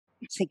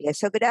Sige.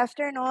 So good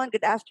afternoon,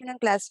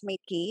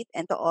 classmate Kate,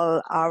 and to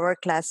all our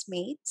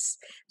classmates.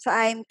 So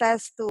I'm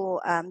tasked to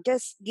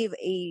just give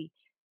a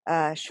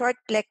short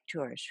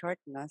lecture. Short,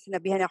 no?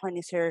 Sinabihan ako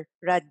ni Sir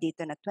Rod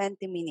dito na 20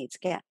 minutes.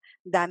 Kaya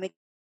dami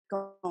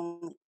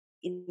kong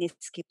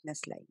in-skip na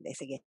slide.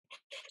 Sige.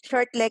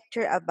 Short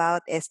lecture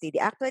about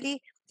STD.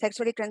 Actually,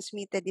 sexually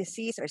transmitted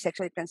disease or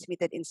sexually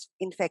transmitted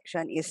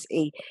infection is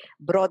a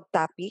broad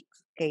topic.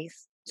 Okay.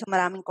 So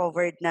maraming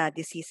covered na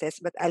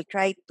diseases, but I'll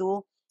try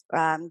to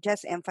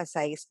just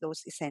emphasize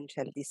those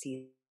essential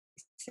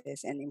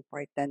diseases and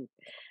important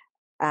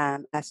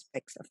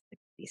aspects of the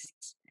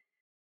disease.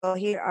 So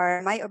here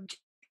are my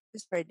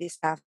objectives for this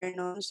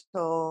afternoon.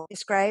 So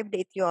describe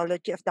the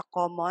etiology of the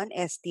common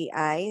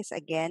STIs.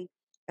 Again,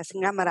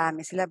 kasi nga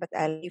marami sila, but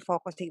I'll be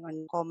focusing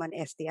on common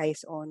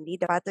STIs only.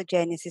 The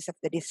pathogenesis of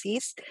the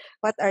disease,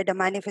 what are the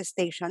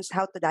manifestations,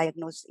 how to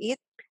diagnose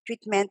it,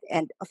 treatment,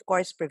 and of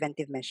course,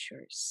 preventive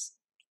measures.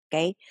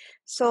 Okay,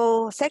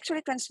 so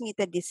sexually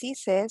transmitted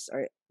diseases,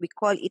 or we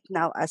call it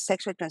now as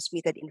sexually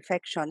transmitted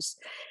infections,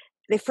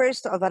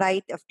 refers to a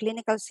variety of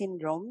clinical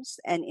syndromes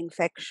and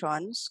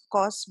infections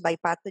caused by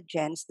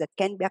pathogens that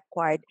can be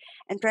acquired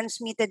and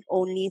transmitted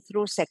only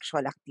through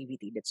sexual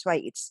activity. That's why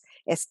it's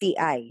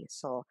STI.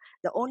 So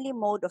the only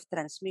mode of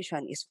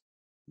transmission is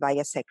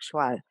via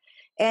sexual.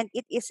 And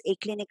it is a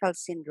clinical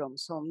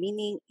syndrome, so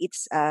meaning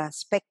it's a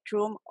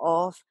spectrum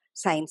of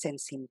signs and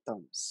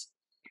symptoms.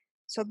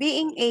 So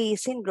being a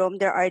syndrome,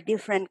 there are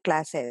different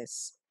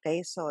classes.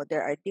 Okay, so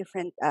there are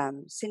different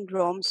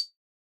syndromes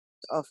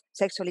of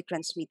sexually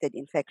transmitted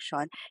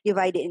infection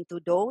divided into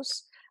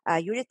those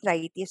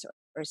urethritis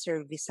or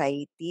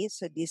cervicitis.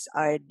 So these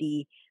are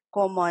the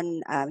common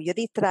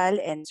urethral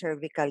and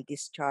cervical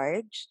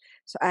discharge.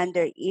 So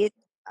under it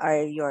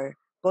are your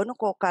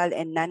gonococcal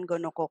and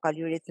non-gonococcal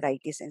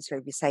urethritis and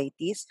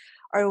cervicitis,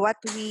 or what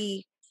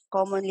we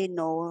commonly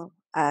know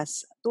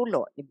as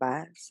tulo,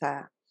 diba,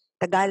 sa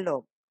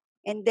Tagalog.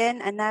 And then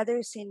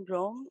another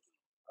syndrome,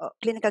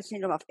 clinical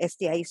syndrome of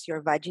STI is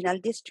your vaginal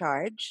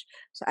discharge.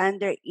 So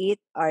under it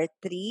are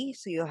three.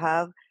 So you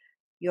have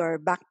your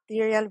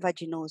bacterial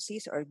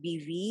vaginosis or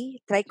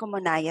BV,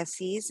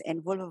 trichomoniasis,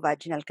 and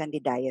vulvovaginal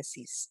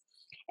candidiasis.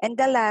 And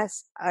the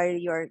last are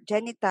your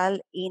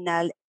genital,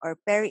 anal, or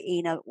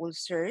perianal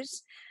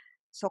ulcers.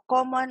 So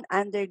common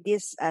under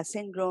this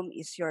syndrome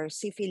is your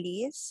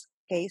syphilis,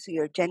 okay, so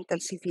your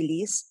genital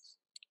syphilis,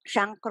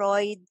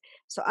 chancroid.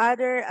 So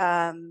other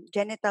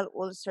genital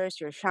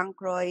ulcers, your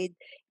chancroid,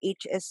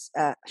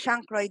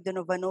 chancroid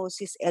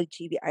donovanosis,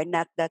 LGB are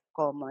not that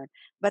common,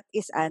 but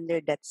is under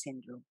that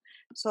syndrome.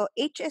 So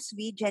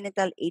HSV,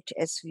 genital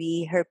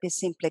HSV, herpes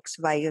simplex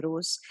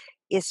virus,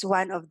 is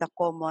one of the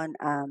common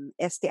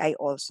STI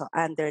also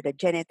under the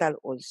genital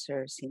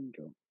ulcer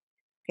syndrome.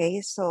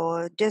 Okay,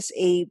 so just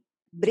a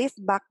brief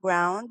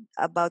background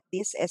about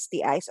these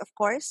STIs. Of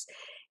course,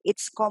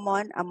 it's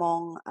common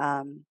among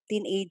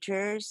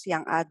teenagers,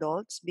 young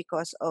adults,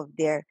 because of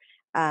their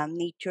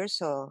nature.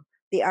 So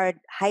they are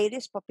high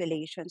risk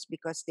populations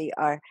because they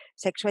are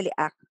sexually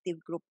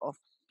active group of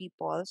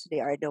people. So they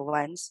are the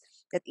ones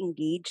that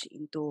engage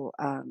into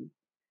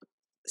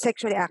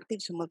sexually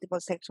active, so multiple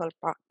sexual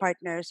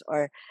partners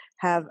or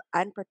have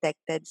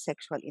unprotected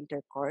sexual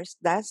intercourse.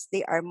 Thus,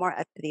 they are more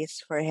at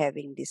risk for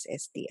having these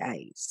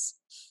STIs.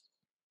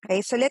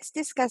 Okay, so let's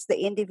discuss the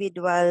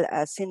individual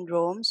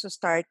syndromes. So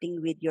starting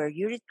with your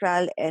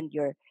urethral and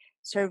your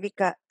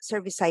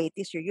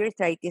cervicitis, your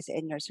urethritis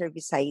and your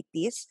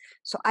cervicitis.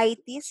 So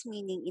itis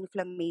meaning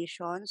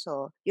inflammation.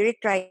 So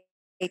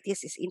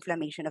urethritis is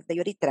inflammation of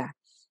the urethra.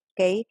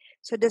 Okay,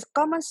 so the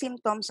common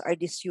symptoms are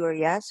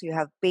dysuria. So you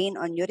have pain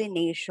on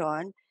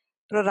urination,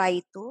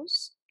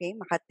 pruritus, okay,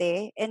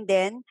 makate, and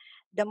then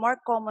the more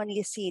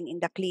commonly seen in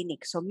the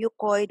clinic, so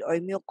mucoid or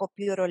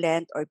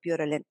mucopurulent or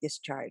purulent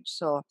discharge.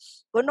 So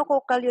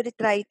gonococcal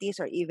urethritis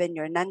or even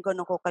your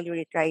non-gonococcal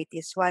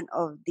urethritis, one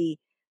of the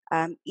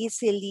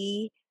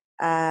easily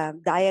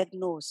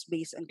diagnosed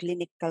based on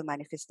clinical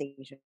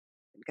manifestation.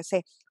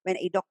 Kasi when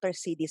a doctor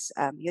see this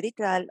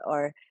urethral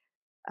or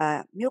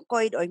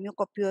mucoid or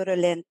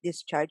mucopurulent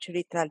discharge,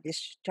 urethral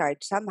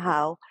discharge,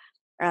 somehow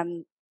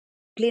um,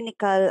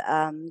 clinical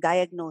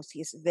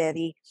diagnosis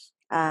very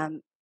um,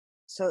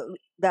 so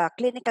the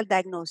clinical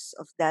diagnosis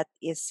of that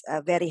is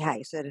very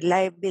high. So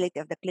reliability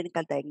of the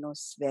clinical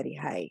diagnosis is very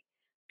high.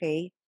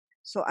 Okay.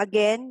 So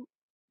again,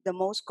 the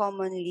most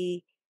common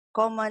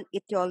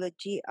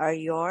etiology are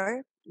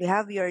you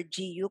have your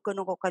GU,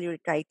 gonococcal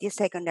urethritis,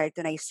 secondary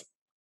to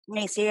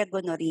Neisseria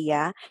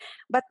gonorrhea,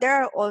 but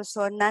there are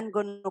also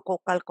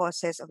non-gonococcal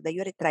causes of the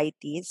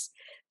urethritis.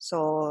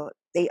 So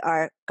they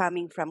are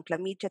coming from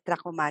chlamydia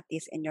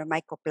trachomatis and your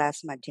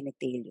mycoplasma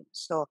genitalium.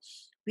 So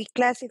we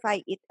classify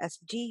it as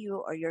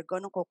GU or your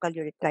gonococcal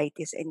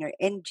urethritis and your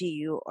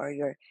NGU or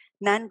your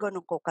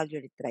non-gonococcal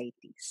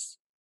urethritis.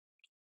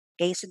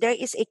 Okay, so there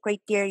is a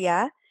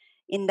criteria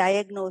in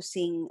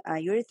diagnosing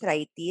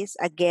urethritis.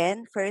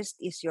 Again, first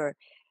is your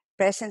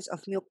presence of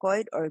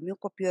mucoid or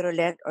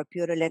mucopurulent or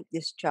purulent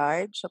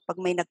discharge. So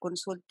pag may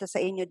nagkonsulta sa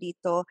inyo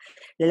dito,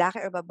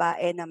 lalaki or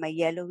babae na may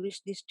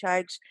yellowish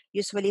discharge,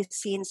 usually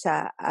seen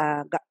sa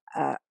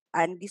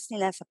andis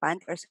nila, sa pant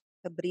or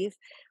sa brief,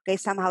 okay,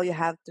 somehow you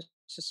have to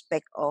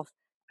suspect of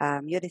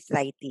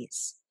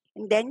urethritis.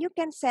 And then you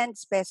can send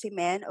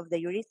specimen of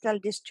the urethral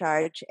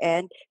discharge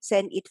and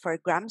send it for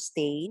gram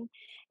stain.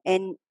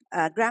 And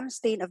gram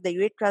stain of the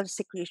urethral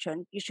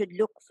secretion, you should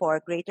look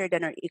for greater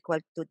than or equal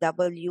to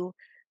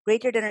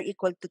greater than or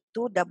equal to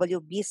 2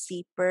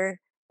 WBC per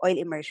oil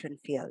immersion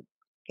field.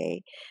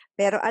 Okay?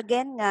 Pero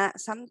again nga,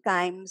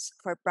 sometimes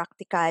for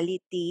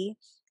practicality,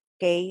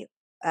 okay,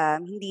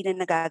 hindi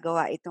na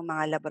nagagawa itong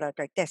mga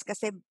laboratory tests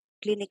kasi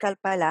clinical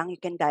pa lang, you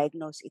can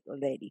diagnose it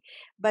already.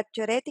 But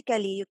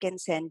theoretically, you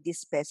can send this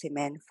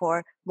specimen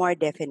for more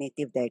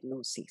definitive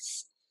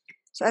diagnosis.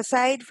 So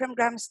aside from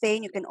gram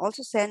stain, you can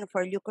also send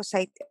for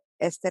leukocyte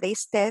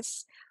esterase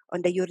tests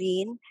on the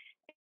urine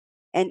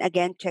and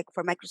again check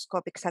for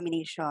microscopic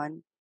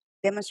examination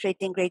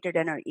demonstrating greater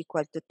than or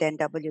equal to 10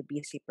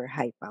 WBC per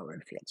high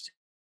power field.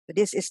 So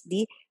this is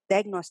the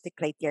diagnostic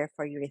criteria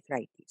for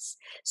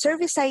urethritis.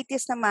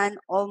 Cervicitis naman,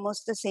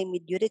 almost the same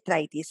with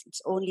urethritis.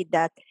 It's only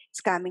that it's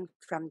coming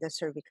from the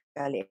cervical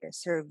area,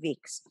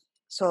 cervix.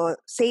 So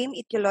same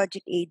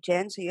etiologic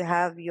agent. So you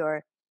have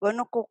your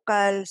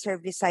gonococcal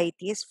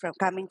cervicitis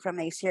coming from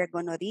Neisseria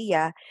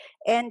gonorrhea,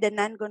 and the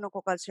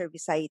non-gonococcal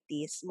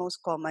cervicitis,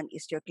 most common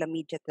is your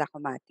chlamydia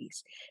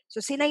trachomatis.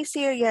 So si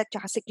Neisseria at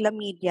si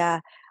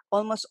chlamydia,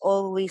 almost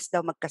always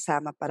daw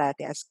magkasama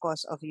parati as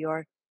cause of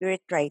your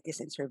urethritis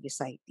and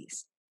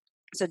cervicitis.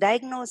 So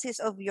diagnosis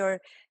of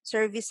your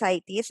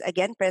cervicitis,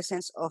 again,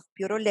 presence of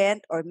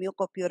purulent or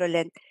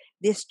mucopurulent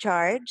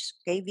discharge,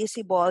 okay,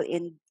 visible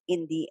in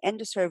the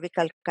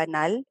endocervical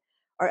canal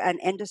or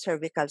an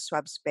endocervical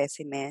swab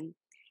specimen.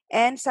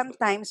 And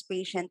sometimes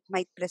patient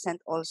might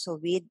present also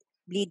with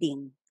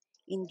bleeding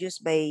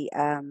induced by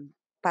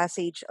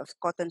passage of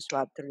cotton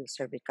swab through the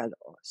cervical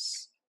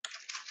os.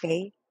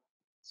 Okay.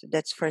 So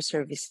that's for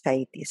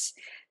cervicitis.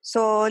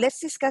 So let's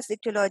discuss the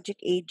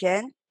etiologic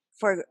agent.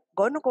 For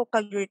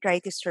gonococcal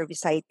urethritis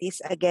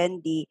cervicitis,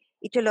 again, the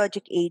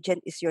etiologic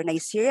agent is your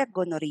Neisseria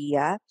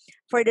gonorrhea.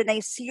 For the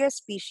Neisseria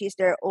species,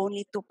 there are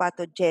only two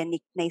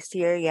pathogenic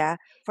Neisseria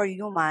for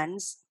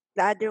humans.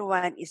 The other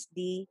one is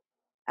the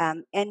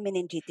N.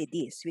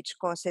 meningitidis, which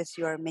causes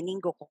your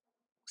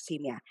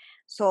meningococcemia.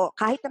 So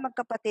kahit na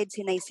magkapatid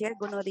si Neisseria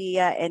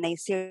gonorrhea and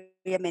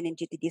Neisseria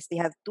meningitidis, they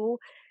have two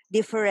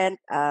different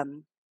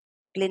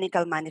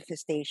clinical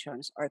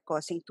manifestations or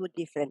causing two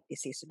different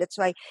diseases. So that's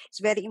why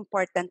it's very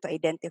important to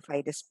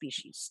identify the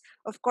species.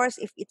 Of course,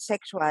 if it's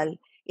sexual,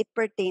 it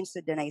pertains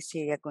to the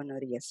Neisseria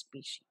gonorrhea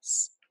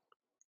species.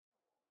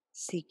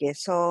 Sige.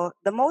 So,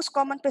 the most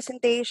common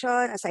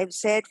presentation, as I've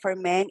said, for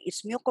men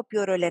is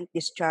mucopurulent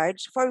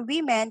discharge. For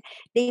women,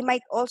 they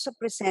might also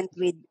present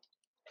with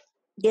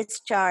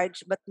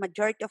discharge, but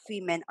majority of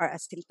women are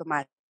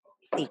asymptomatic.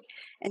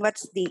 And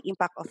what's the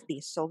impact of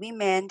this? So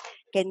women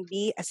can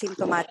be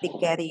asymptomatic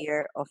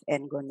carrier of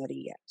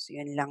gonorrhea. So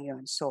yun lang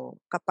yun. So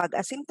kapag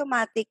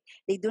asymptomatic,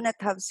 they do not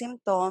have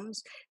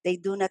symptoms, they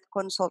do not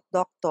consult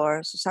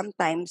doctor. So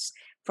sometimes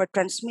for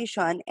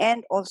transmission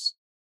and also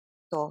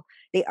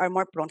they are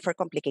more prone for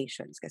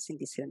complications kasi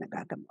hindi sila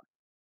nagagamot.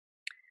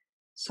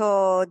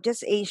 So,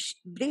 just a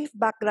brief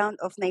background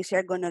of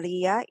Neisseria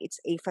gonorrhea. It's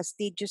a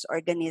fastidious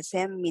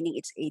organism, meaning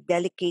it's a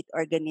delicate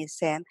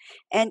organism,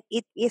 and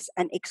it is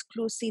an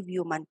exclusive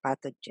human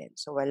pathogen.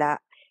 So,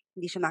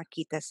 hindi siya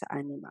makita sa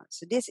animal.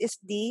 So,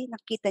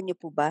 nakita niyo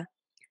po ba?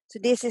 So,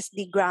 this is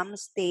the gram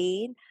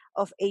stain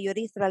of a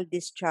urethral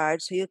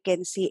discharge. So, you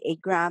can see a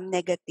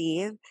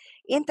gram-negative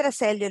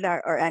intracellular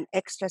or an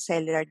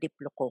extracellular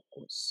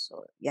diplococcus.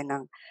 So, yan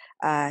ang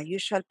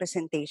usual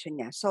presentation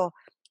niya. So,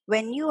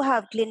 when you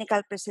have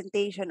clinical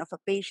presentation of a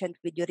patient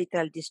with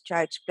urethral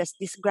discharge plus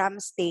this gram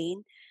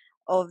stain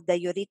of the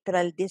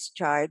urethral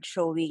discharge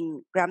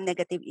showing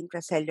gram-negative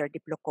intracellular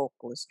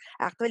diplococcus,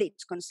 actually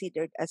it's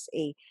considered as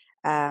a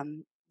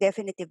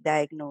definitive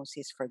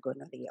diagnosis for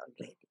gonorrhea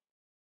already.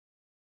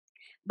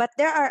 But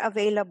there are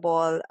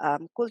available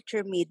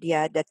culture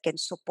media that can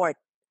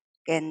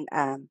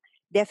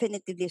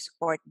definitively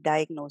support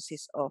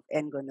diagnosis of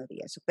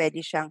gonorrhea. So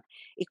pwede siyang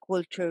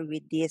i-culture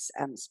with this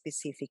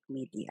specific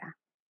media.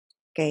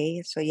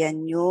 Okay, so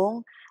yan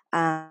yung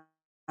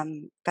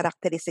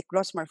characteristic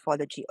gross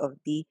morphology of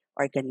the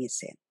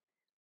organism.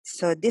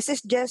 So this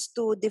is just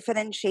to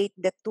differentiate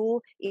the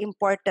two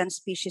important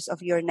species of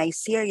your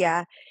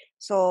Neisseria.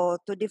 So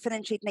to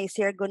differentiate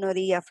Neisseria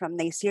gonorrhea from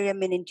Neisseria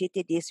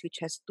meningitidis,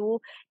 which has two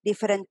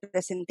different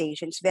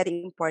presentations, very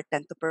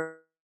important to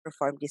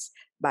perform this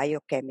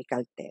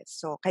biochemical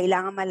test. So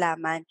kailangan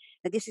malaman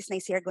na this is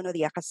Neisseria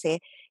gonorrhea kasi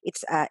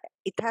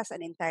it has an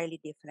entirely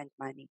different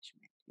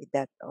management with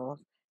that of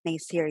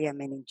Neisseria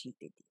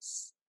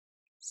meningitidis.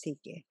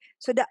 Sige.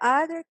 So the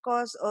other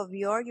cause of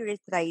your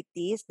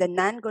urethritis, the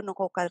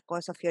non-gonococcal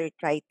cause of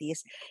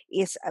urethritis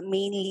is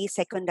mainly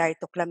secondary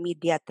to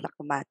chlamydia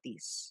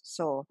trachomatis.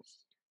 So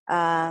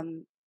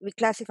we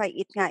classify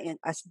it nga yun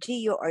as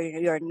GU or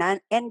your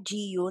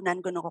NGU,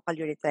 non-gonococcal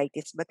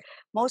urethritis. But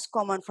most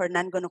common for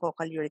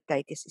non-gonococcal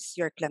urethritis is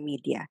your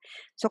chlamydia.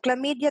 So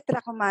chlamydia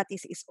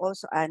trachomatis is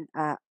also an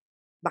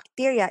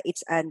bacteria.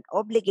 It's an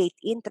obligate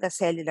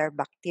intracellular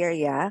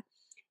bacteria,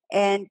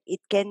 and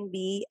it can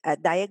be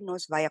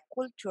diagnosed via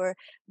culture,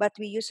 but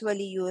we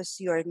usually use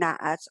your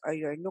NAATs or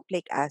your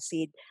nucleic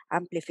acid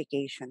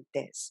amplification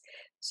test.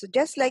 So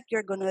just like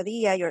your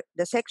gonorrhea,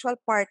 the sexual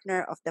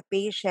partner of the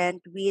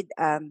patient with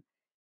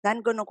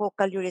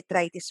non-gonococcal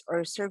urethritis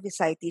or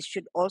cervicitis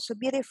should also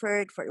be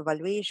referred for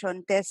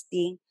evaluation,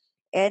 testing,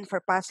 and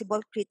for possible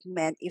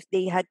treatment if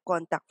they had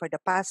contact for the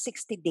past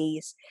 60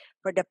 days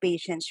for the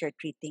patients you're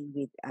treating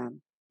with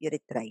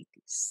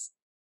urethritis.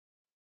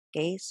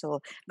 Okay, so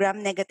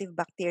gram-negative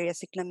bacteria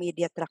si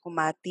Chlamydia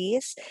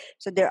trachomatis.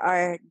 So there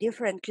are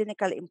different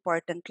clinical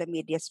important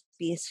chlamydia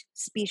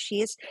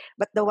species,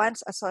 but the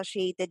ones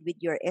associated with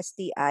your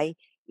STI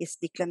is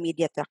the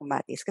Chlamydia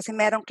trachomatis. Kasi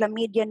merong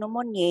Chlamydia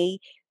pneumoniae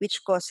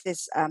which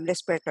causes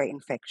respiratory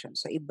infection.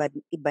 So iba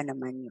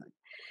naman yun.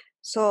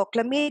 So,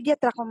 Chlamydia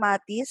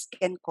trachomatis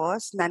can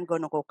cause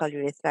non-gonococcal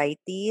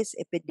urethritis,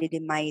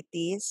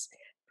 epididymitis,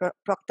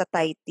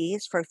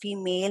 proctitis for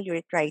female,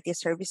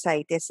 urethritis,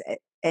 cervicitis,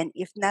 and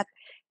if not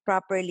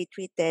properly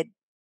treated,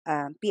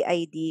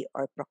 PID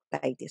or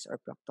proctitis or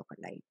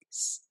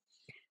proctocolitis.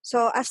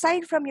 So,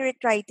 aside from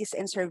urethritis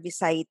and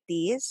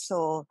cervicitis,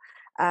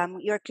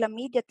 your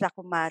chlamydia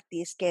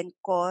trachomatis can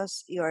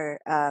cause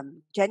your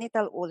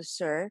genital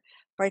ulcer,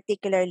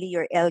 particularly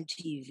your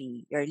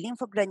LGV, your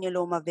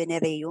lymphogranuloma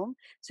venereum.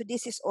 So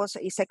this is also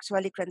a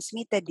sexually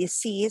transmitted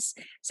disease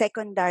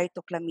secondary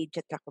to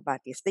chlamydia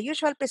trachomatis. The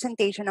usual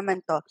presentation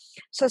naman to,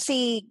 so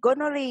si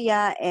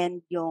gonorrhea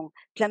and yung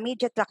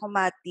chlamydia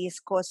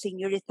trachomatis causing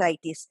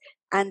urethritis,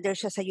 under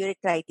siya sa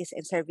urethritis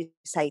and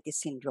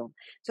cervicitis syndrome.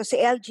 So si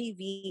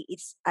LGV,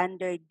 it's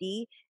under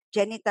the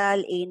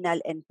genital, anal,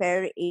 and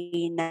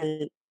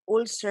perianal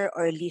ulcer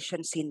or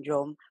lesion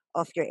syndrome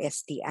of your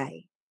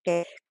STI.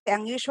 Okay?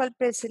 Ang usual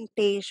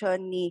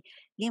presentation ni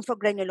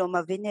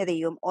lymphogranuloma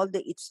venereum,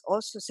 although it's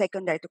also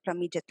secondary to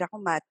chlamydia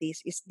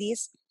trachomatis, is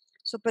this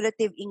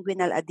suppurative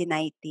inguinal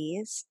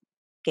adenitis.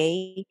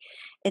 Okay,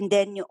 and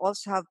then you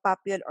also have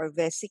papule or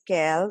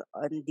vesicle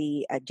on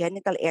the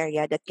genital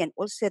area that can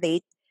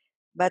ulcerate,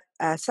 but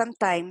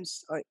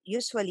sometimes or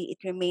usually it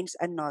remains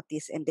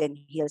unnoticed and then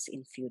heals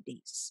in few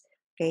days.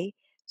 Okay,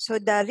 so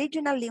the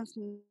regional lymph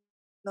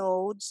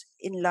nodes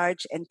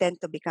enlarge and tend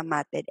to become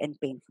matted and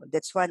painful.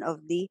 That's one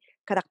of the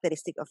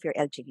characteristic of your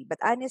LGV. But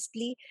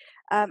honestly,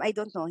 I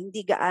don't know,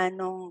 hindi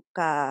gaanong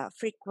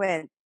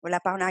ka-frequent.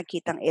 Wala pa akong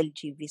nakikitang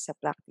LGV sa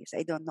practice.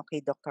 I don't know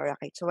kay Dr.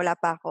 Rakit. So wala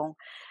pa akong,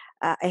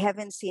 I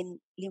haven't seen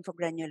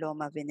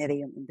lymphogranuloma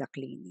venereum in the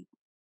clinic.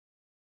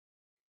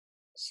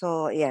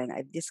 So, yeah,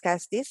 I've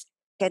discussed this.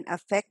 Can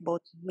affect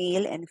both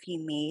male and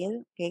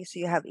female. Okay, so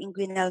you have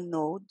inguinal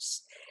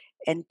nodes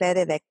and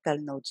perirectal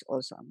nodes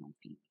also among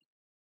female.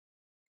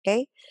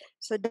 Okay,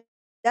 so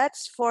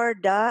that's for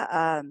the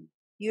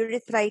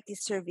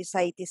urethritis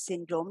cervicitis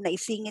syndrome.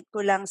 Naisingit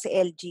ko lang sa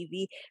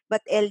LGV, but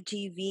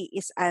LGV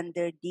is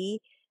under the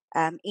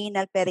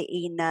anal,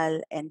 perianal,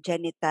 and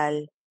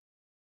genital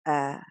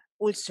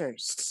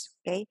ulcers.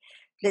 Okay,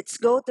 let's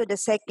go to the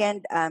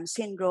second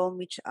syndrome,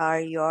 which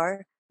are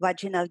your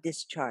vaginal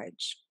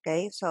discharge.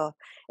 Okay, so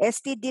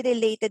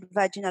STD-related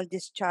vaginal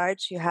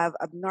discharge, you have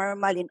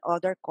abnormal in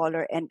odor,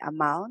 color, and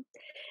amount,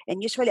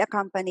 and usually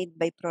accompanied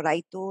by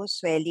pruritus,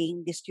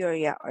 swelling,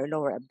 dysuria, or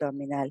lower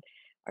abdominal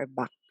or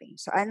back pain.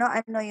 So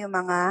ano-ano yung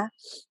mga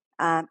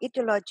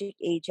etiologic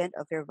agent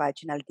of your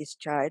vaginal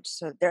discharge?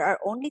 So there are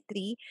only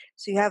three.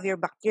 So you have your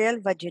bacterial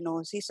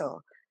vaginosis,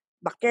 so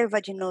bacterial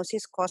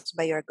vaginosis caused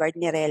by your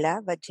Gardnerella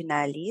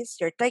vaginalis,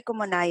 your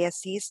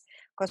trichomoniasis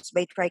caused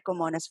by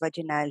Trichomonas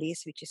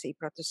vaginalis, which is a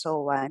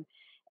protozoan,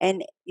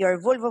 and your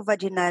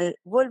vulvovaginal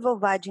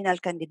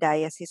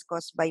candidiasis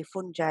caused by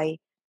fungi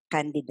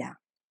candida.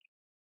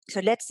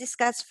 So let's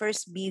discuss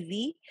first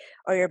BV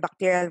or your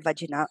bacterial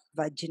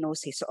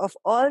vaginosis. So of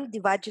all the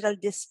vaginal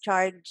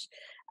discharge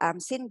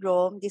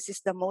syndrome, this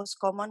is the most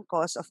common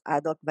cause of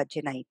adult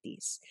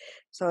vaginitis.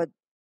 So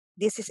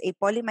this is a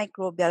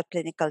polymicrobial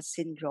clinical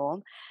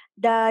syndrome.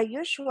 The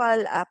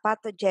usual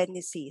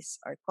pathogenesis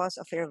or cause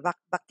of your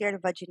bacterial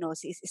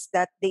vaginosis is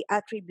that they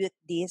attribute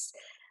this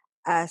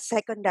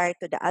secondary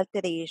to the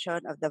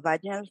alteration of the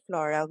vaginal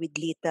flora with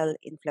little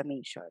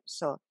inflammation.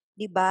 So,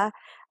 di ba,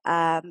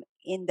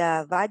 in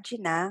the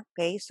vagina,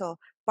 okay, so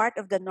part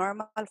of the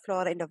normal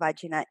flora in the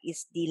vagina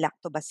is the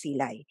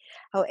lactobacilli.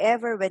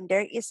 However, when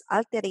there is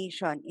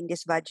alteration in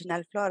this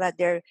vaginal flora,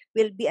 there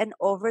will be an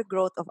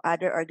overgrowth of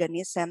other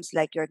organisms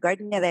like your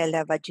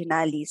Gardnerella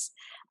vaginalis,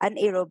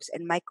 anaerobes,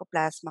 and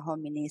Mycoplasma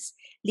hominis,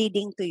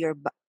 leading to your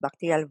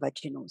bacterial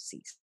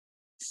vaginosis.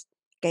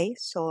 Okay,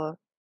 so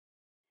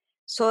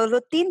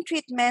routine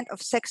treatment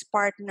of sex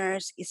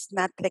partners is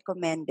not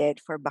recommended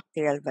for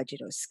bacterial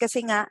vaginosis.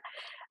 Kasi nga,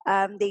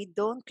 they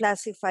don't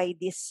classify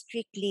this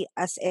strictly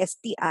as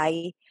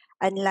STI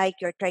unlike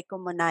your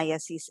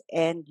trichomoniasis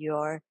and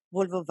your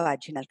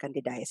vulvovaginal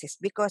candidiasis,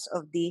 because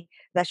of the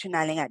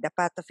rationale nga, the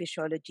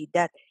pathophysiology,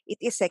 that it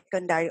is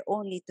secondary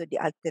only to the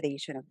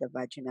alteration of the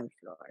vaginal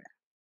flora.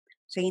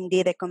 So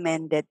hindi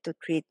recommended to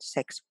treat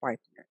sex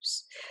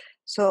partners.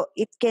 So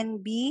it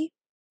can be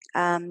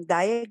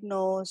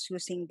diagnosed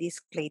using these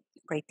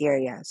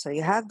criteria. So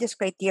you have this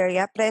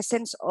criteria: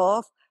 presence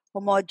of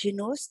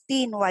homogeneous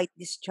thin white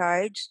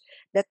discharge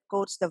that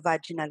coats the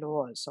vaginal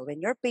wall. So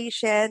when your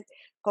patient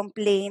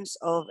complains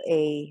of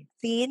a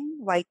thin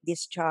white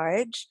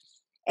discharge,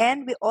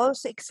 and we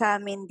also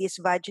examine this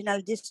vaginal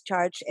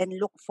discharge and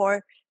look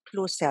for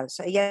clue cells.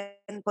 So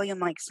ayan po yung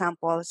mga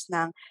examples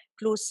ng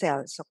clue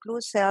cells. So clue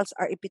cells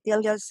are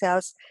epithelial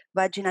cells,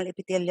 vaginal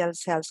epithelial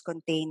cells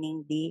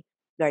containing the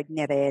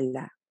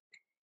Gardnerella.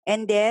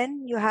 And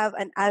then you have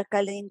an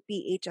alkaline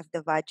pH of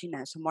the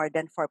vagina, so more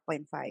than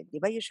 4.5. Di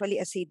ba? Usually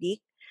acidic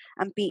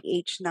ang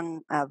pH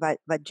ng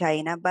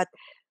vagina, but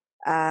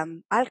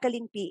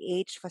alkaline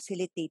pH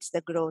facilitates the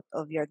growth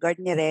of your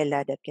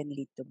Gardnerella that can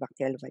lead to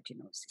bacterial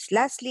vaginosis.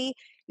 Lastly,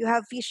 you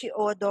have fishy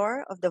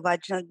odor of the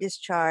vaginal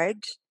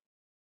discharge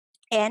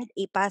and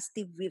a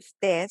positive whiff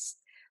test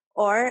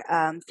or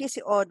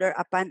fishy odor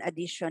upon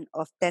addition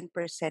of 10%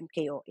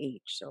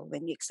 KOH. So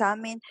when you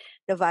examine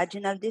the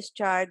vaginal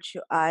discharge,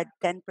 you add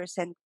 10%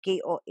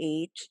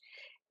 KOH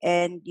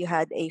and you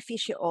had a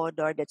fishy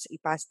odor, that's a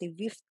positive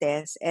whiff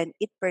test, and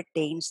it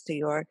pertains to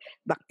your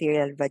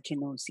bacterial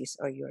vaginosis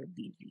or your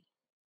BV.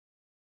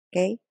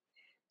 Okay?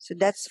 So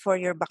that's for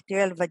your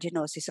bacterial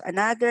vaginosis. So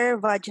another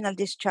vaginal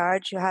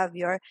discharge, you have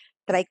your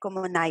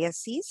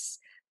trichomoniasis.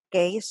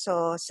 Okay,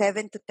 so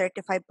 7 to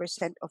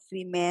 35% of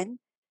women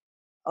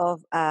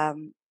of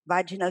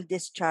vaginal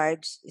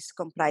discharge is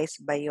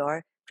comprised by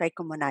your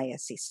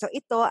trichomoniasis. So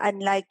ito,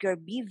 unlike your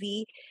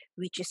BV,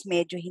 which is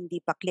medyo hindi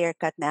pa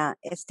clear-cut na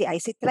STI,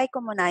 si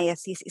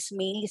trichomoniasis is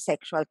mainly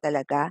sexual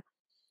talaga.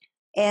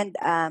 And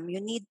you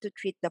need to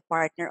treat the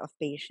partner of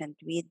patient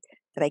with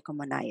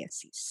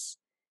trichomoniasis.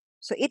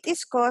 So it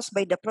is caused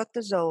by the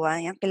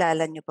protozoa. Yan,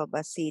 kilala nyo pa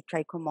ba si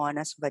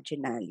Trichomonas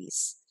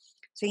vaginalis?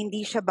 So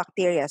hindi siya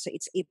bacteria. So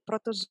it's a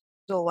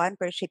protozoan,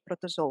 pear-shaped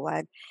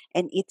protozoan,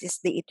 and it is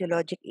the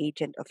etiologic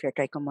agent of your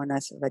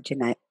trichomoniasis.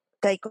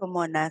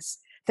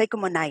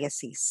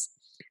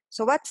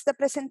 So what's the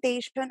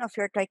presentation of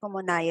your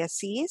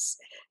trichomoniasis?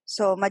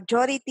 So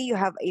majority, you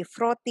have a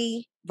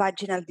frothy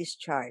vaginal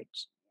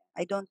discharge.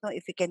 I don't know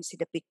if you can see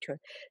the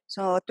picture.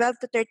 So 12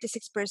 to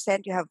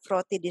 36% you have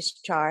frothy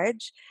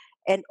discharge,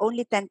 and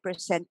only 10%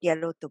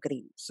 yellow to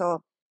green.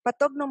 So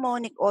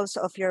pathognomonic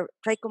also of your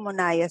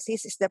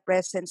trichomoniasis is the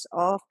presence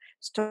of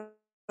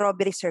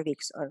strawberry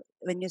cervix. Or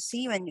when you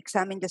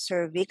examine the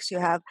cervix, you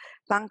have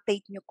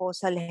punctate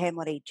mucosal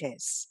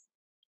hemorrhages.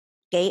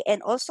 Okay,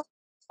 and also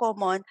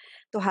common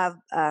to have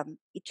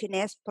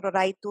itchiness,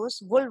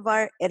 pruritus,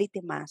 vulvar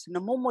erythema, so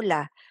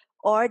namumula,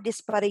 or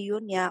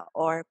dyspareunia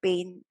or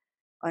pain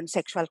on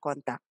sexual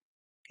contact.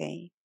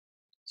 Okay.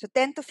 So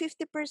 10 to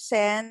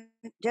 50%,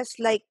 just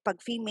like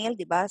pag female,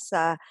 di ba,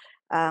 sa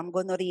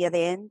gonorrhea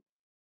rin,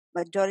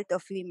 majority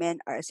of women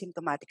are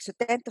asymptomatic. So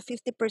 10 to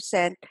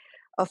 50%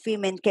 of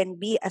women can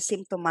be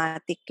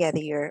asymptomatic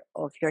carrier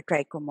of your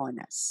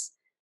trichomonas.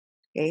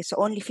 Okay, so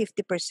only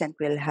 50%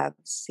 will have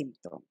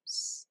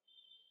symptoms.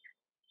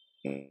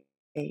 Okay,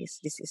 so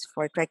this is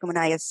for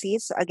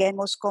trichomoniasis. So again,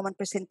 most common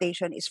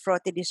presentation is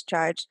frothy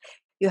discharge.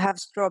 You have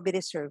strawberry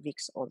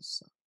cervix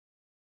also.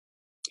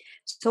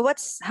 So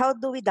how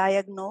do we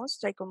diagnose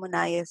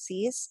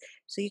trichomoniasis?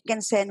 So you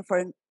can send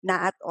for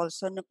NAAT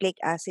also, nucleic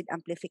acid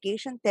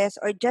amplification test,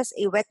 or just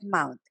a wet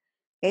mount.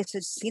 Okay, so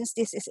since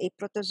this is a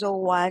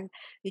protozoan,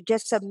 you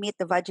just submit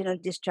the vaginal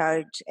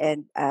discharge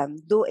and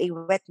do a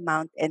wet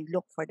mount and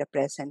look for the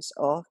presence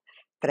of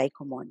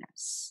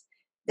trichomonas.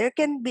 There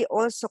can be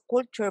also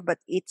culture, but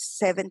it's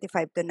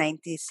 75 to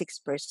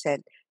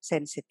 96%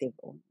 sensitive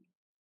only.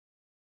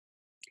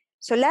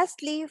 So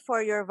lastly,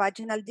 for your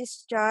vaginal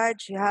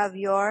discharge, you have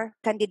your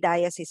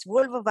candidiasis,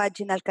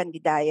 vulvovaginal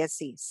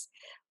candidiasis.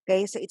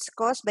 Okay, so it's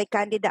caused by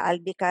Candida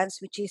albicans,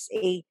 which is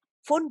a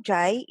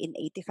fungi in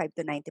 85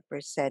 to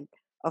 90%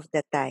 of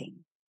the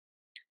time.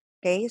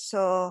 Okay,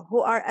 so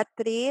who are at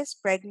risk?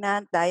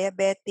 Pregnant,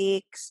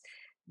 diabetics,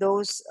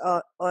 those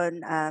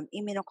on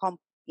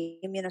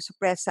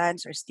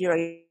immunosuppressants or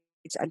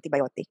steroids,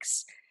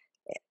 antibiotics.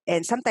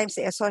 And sometimes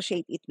they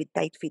associate it with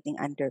tight-fitting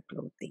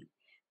underclothing.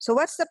 So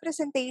what's the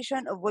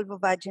presentation of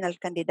vulvovaginal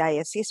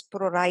candidiasis?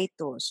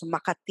 Pruritus,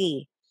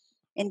 Makati.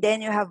 And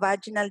then you have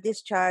vaginal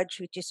discharge,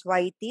 which is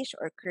whitish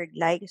or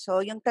curd-like. So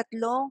yung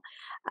tatlong,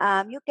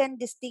 you can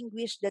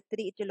distinguish the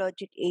three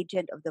etiologic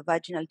agent of the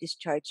vaginal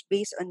discharge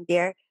based on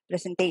their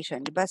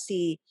presentation. Diba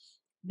si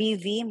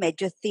BV,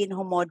 medyo thin,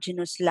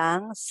 homogeneous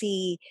lang.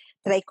 Si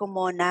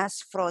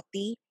Trichomonas,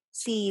 frothy.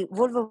 Si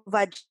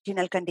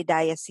vulvovaginal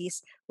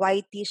candidiasis,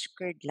 whitish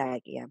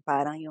curd-like. Yan,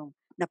 parang yung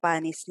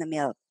napanis na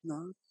milk,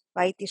 no?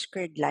 Whitish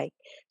curd-like.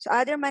 So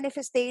other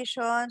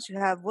manifestations, you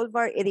have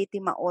vulvar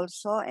erythema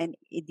also, and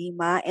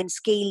edema, and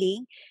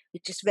scaling,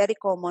 which is very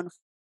common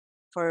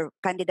for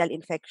candidal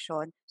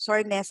infection,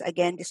 soreness,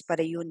 again,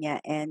 dyspareunia,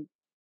 and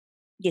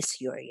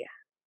dysuria.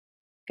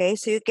 Okay,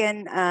 so you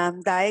can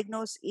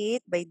diagnose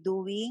it by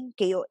doing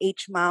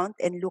KOH mount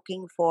and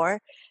looking for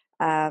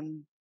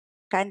um,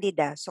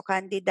 Candida. So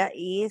Candida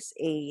is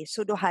a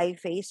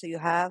pseudohyphae. So you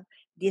have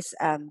this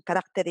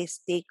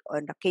characteristic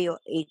on the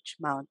KOH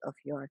mount of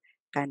your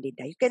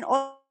Candida. You can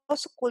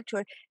also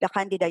culture the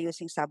Candida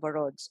using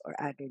saborods or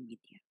other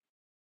media.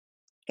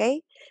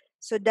 Okay,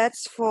 so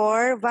that's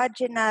for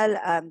vaginal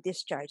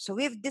discharge. So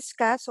we've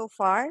discussed so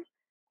far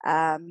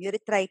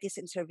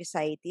urethritis and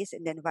cervicitis,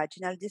 and then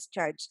vaginal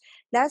discharge.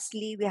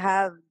 Lastly, we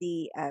have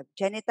the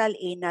genital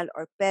anal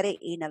or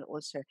perianal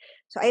ulcer.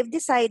 So I've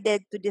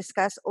decided to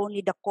discuss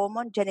only the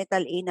common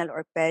genital anal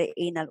or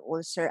perianal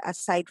ulcer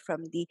aside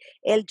from the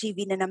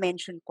LGV na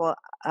na-mention ko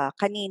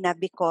kanina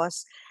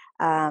because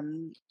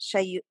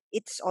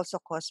it's also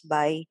caused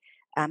by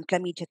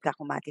chlamydia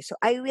trachomatis. So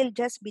I will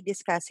just be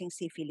discussing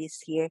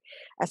syphilis here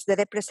as the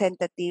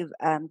representative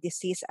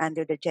disease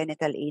under the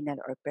genital anal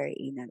or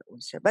perianal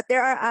ulcer. But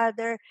there are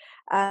other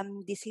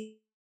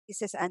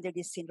diseases under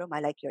this syndrome,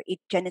 like your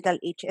genital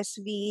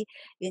HSV,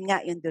 yun nga,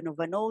 yung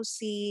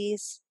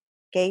donovanosis,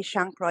 okay,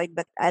 chancroid,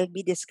 but I'll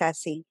be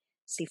discussing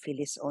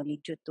syphilis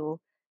only due to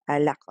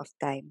lack of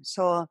time.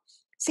 So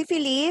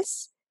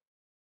syphilis,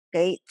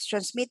 okay, it's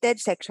transmitted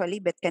sexually,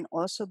 but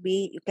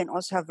you can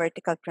also have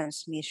vertical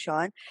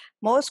transmission.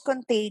 Most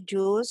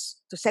contagious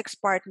to sex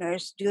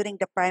partners during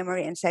the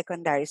primary and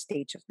secondary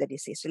stage of the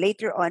disease. So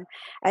later on,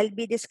 I'll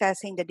be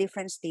discussing the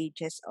different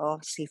stages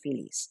of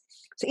syphilis.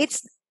 So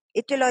its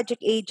etiologic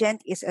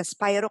agent is a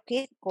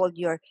spirochete called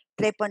your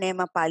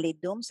Treponema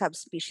pallidum,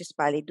 subspecies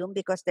pallidum,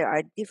 because there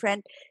are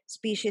different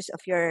species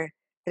of your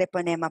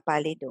Treponema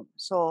pallidum.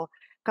 So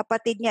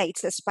kapatid niya,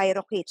 it's a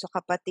spirochete. So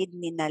kapatid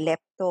ni na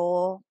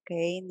lepto,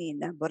 okay, ni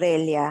na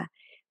borrelia.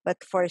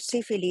 But for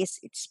syphilis,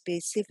 it's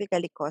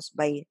specifically caused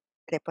by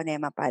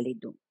Treponema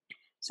pallidum.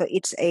 So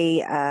it's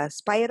a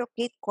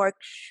spirochete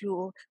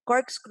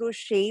corkscrew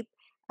shape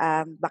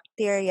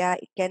bacteria.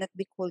 It cannot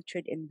be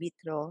cultured in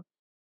vitro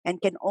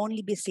and can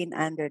only be seen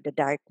under the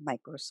dark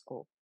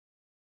microscope.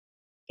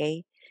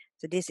 Okay,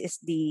 so this is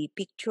the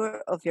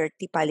picture of your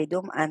T.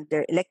 pallidum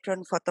under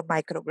electron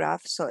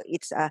photomicrograph. So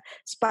it's a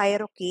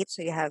spirochete.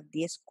 So you have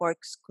this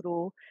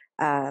corkscrew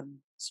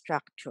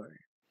structure.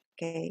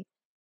 Okay,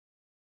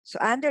 so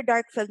under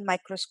dark field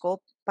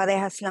microscope,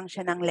 parehas lang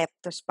siya ng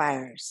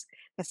leptospires.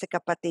 Kasi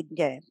kapatid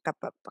niya,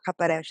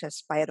 kapareho siya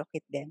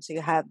spirochete din. So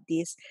you have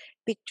this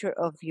picture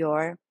of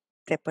your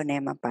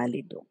Treponema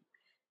pallidum.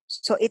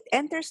 So it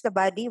enters the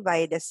body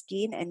via the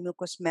skin and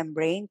mucous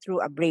membrane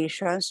through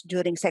abrasions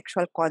during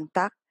sexual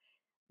contact,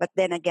 but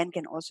then again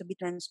can also be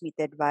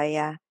transmitted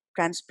via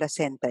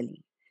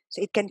transplacentally. So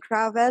it can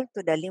travel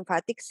to the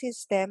lymphatic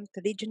system,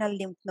 to regional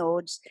lymph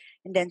nodes,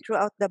 and then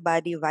throughout the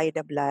body via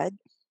the blood.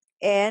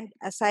 And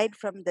aside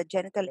from the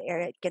genital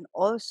area, it can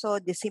also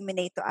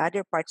disseminate to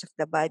other parts of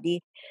the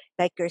body,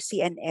 like your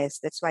CNS.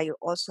 That's why you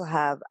also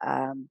have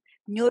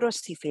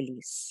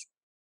neurosyphilis.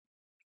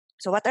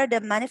 So, what are the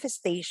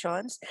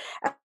manifestations?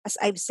 As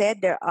I've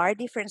said, there are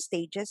different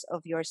stages of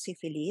your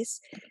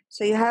syphilis.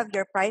 So, you have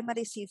your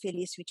primary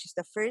syphilis, which is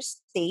the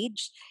first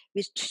stage,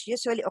 which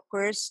usually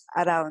occurs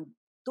around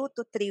 2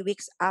 to 3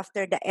 weeks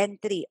after the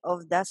entry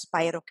of the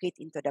spirochete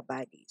into the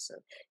body.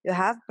 So, you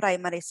have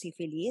primary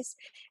syphilis.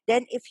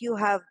 Then, if you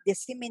have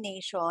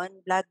dissemination,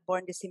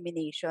 blood-borne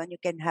dissemination,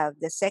 you can have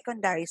the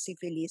secondary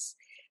syphilis,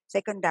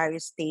 secondary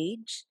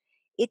stage.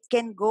 It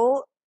can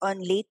go on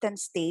latent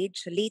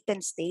stage,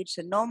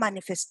 so no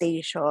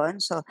manifestation.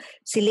 So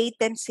si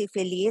latent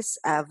syphilis,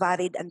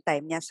 varied ang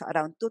time niya, so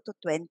around 2 to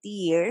 20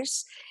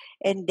 years.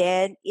 And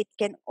then it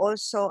can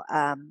also,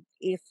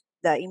 if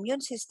the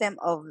immune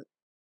system of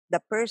the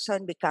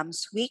person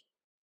becomes weak,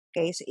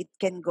 okay, so it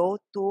can go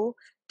to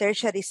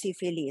tertiary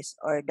syphilis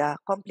or the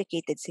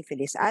complicated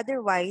syphilis.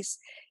 Otherwise,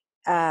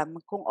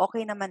 kung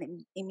okay naman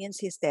ang immune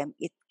system,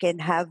 it can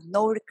have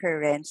no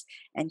recurrence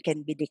and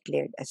can be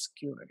declared as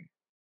cured.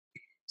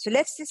 So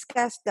let's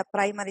discuss the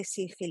primary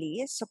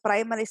syphilis. So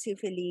primary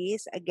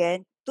syphilis,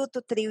 again, 2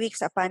 to 3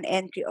 weeks upon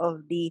entry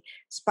of the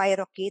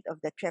spirochete of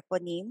the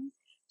treponym.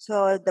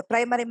 So the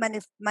primary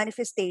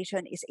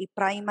manifestation is a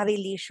primary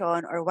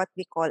lesion or what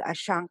we call a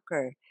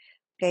chancre.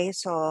 Okay,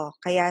 so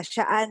kaya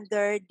siya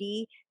under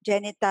the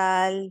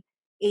genital,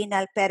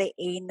 anal,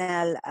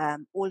 perianal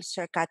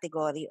ulcer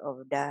category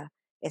of the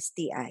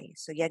STI.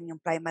 So yan yung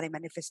primary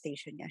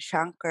manifestation niya,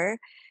 chancre,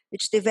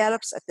 which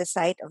develops at the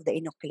site of the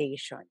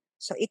enucleation.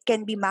 So it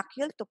can be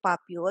macule to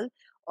papule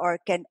or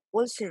can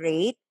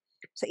ulcerate.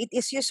 So it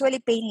is usually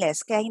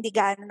painless, kaya hindi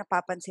gaano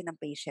napapansin ng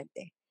patient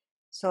eh.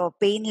 So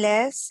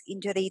painless,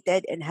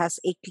 indurated, and has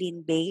a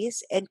clean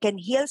base and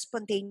can heal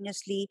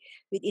spontaneously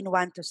within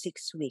 1 to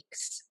 6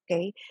 weeks.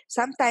 Okay.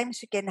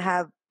 Sometimes you can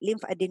have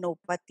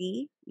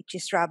lymphadenopathy, which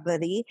is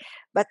rubbery,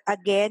 but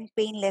again,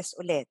 painless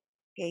ulit.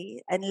 Okay.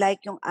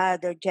 Unlike yung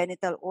other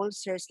genital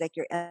ulcers like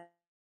your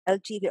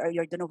LGV or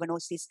your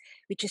donovanosis,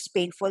 which is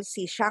painful,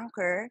 si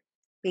chancre,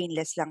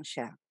 painless lang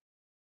siya.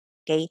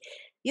 Okay.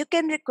 You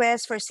can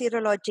request for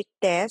serologic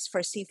tests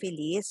for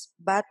syphilis,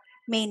 but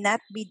may not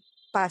be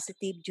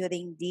positive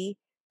during the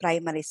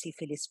primary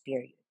syphilis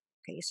period.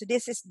 Okay, so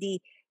this is the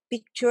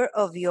picture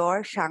of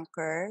your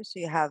chancre. So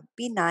you have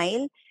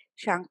penile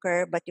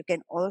chancre, but you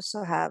can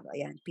also have,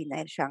 ayan,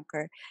 penile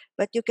chancre,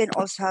 but you can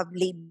also have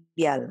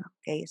labial,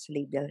 okay, so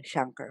labial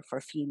chancre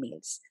for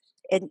females,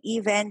 and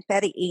even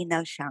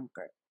perianal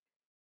chancre.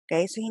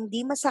 Okay, so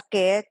hindi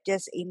masakit,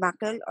 just a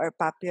macular or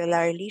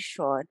papular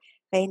lesion,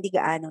 kaya hindi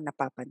gaano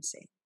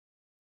napapansin.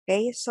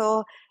 Okay,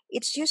 so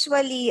it's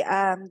usually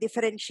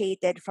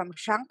differentiated from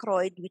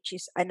chancroid, which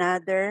is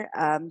another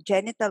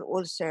genital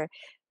ulcer,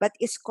 but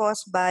is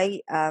caused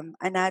by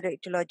another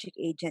etiologic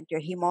agent,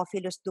 your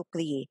Haemophilus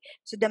ducrei.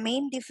 So the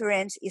main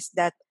difference is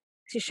that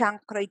si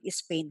chancroid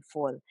is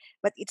painful,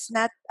 but it's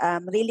not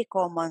really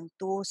common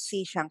to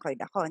see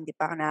chancroid. Ako, hindi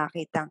pa ako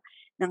nakakita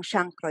ng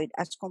chancroid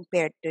as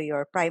compared to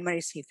your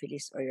primary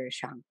syphilis or your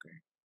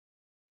chancre.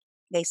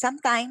 Okay,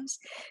 sometimes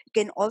you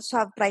can also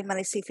have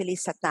primary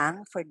syphilis sa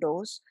tongue for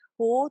those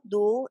who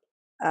do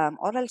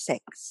oral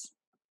sex.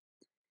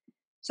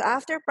 So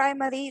after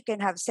primary, you can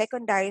have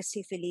secondary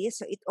syphilis.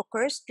 So it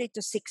occurs 3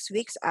 to 6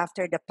 weeks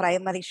after the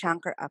primary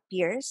chancre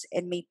appears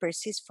and may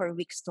persist for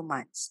weeks to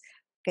months.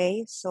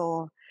 Okay,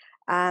 so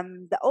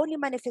the only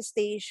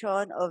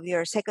manifestation of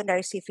your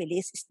secondary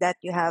syphilis is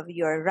that you have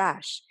your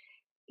rash.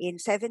 In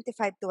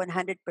 75 to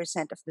 100%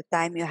 of the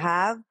time, you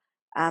have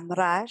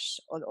rash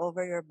all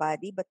over your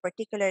body, but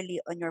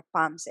particularly on your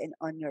palms and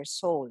on your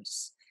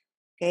soles.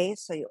 Okay,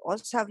 so you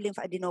also have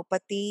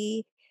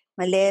lymphadenopathy,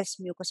 malaise,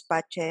 mucus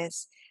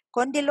patches.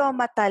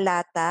 Condyloma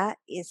lata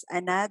is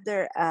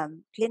another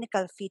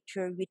clinical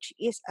feature which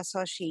is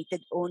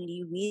associated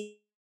only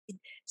with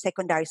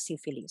secondary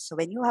syphilis. So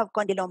when you have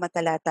condyloma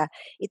lata,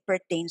 it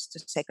pertains to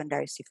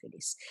secondary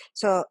syphilis.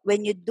 So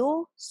when you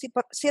do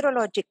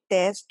serologic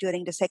test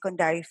during the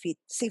secondary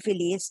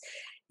syphilis,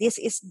 this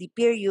is the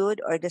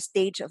period or the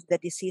stage of the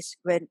disease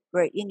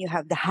wherein you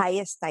have the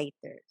highest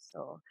titer.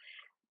 So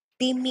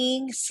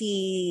teaming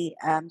si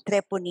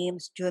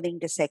treponemics during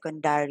the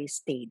secondary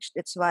stage.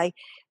 That's why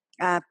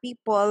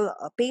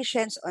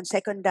patients on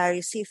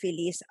secondary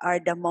syphilis are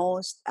the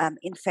most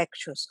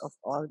infectious of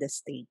all the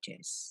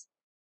stages.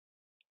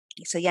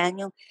 So yan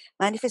yung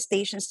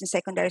manifestations ng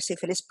secondary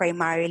syphilis,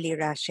 primarily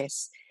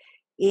rashes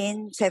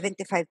in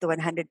 75 to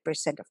 100%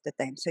 of the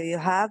time. So you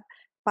have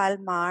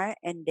palmar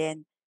and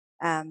then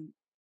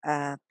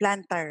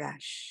plantar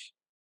rash.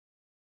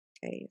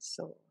 Okay,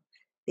 so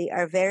they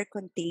are very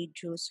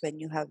contagious when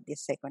you have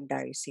this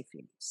secondary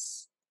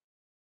syphilis.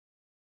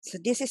 So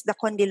this is the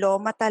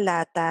condyloma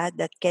lata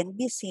that can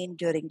be seen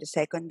during the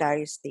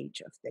secondary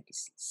stage of the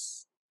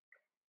disease.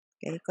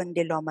 Okay,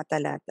 condyloma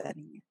lata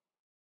rin yan.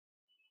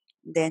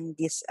 Then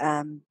this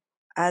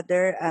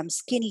other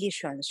skin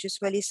lesions,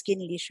 usually skin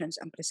lesions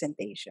ang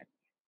presentation.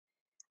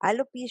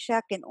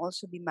 Alopecia can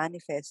also be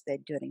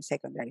manifested during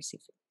secondary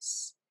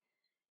syphilis.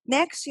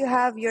 Next, you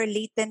have your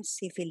latent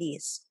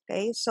syphilis.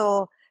 Okay,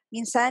 so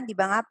minsan, di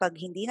ba nga, pag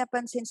hindi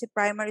napansin si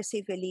primary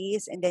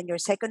syphilis and then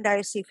your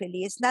secondary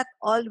syphilis, not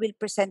all will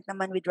present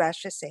naman with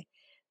rashes eh.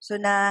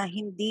 So na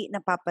hindi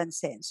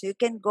napapansin. So you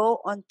can go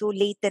on to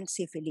latent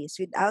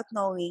syphilis without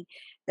knowing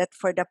that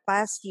for the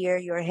past year,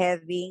 you're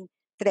having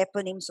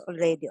treponemes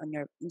already on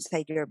your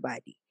inside your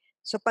body.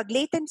 So pag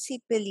latent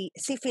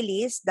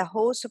syphilis, the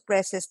host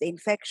suppresses the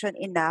infection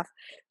enough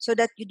so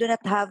that you do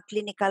not have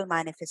clinical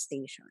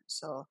manifestations.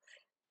 So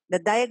the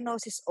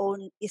diagnosis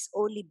is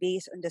only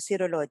based on the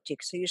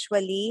serologic. So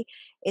usually,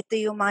 ito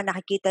yung mga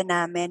nakikita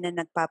namin na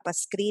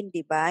nagpapa-screen,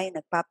 di ba?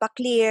 Yung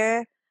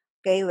nagpapa-clear.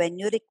 Okay,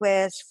 when you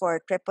request for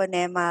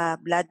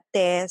treponema blood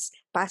test,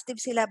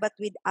 positive sila but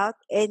without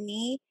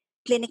any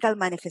clinical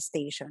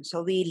manifestation.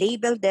 So we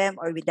label them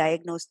or we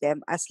diagnose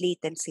them as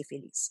latent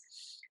syphilis.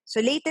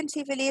 So latent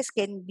syphilis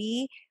can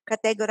be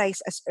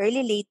categorized as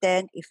early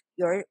latent if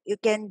you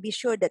can be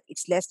sure that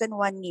it's less than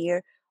 1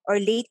 year, or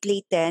late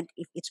latent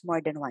if it's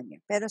more than 1 year.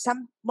 Pero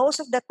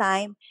most of the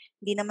time,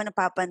 hindi naman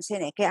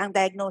napapansin eh. Kaya ang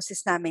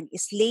diagnosis namin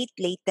is late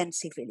latent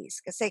syphilis.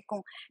 Kasi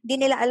kung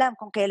hindi nila alam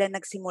kung kailan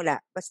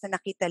nagsimula, basta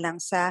nakita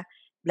lang sa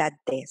blood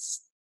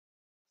test.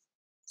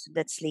 So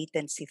that's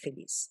latent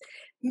syphilis.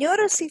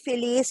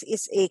 Neurosyphilis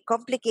is a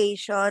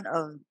complication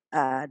of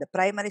the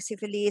primary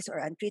syphilis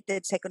or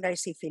untreated secondary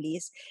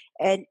syphilis,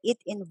 and it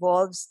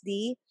involves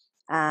the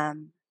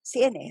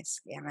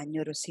CNS, kaya nga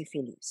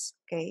neurosyphilis.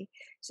 Okay?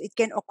 So it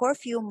can occur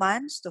few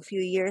months to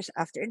few years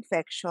after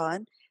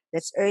infection.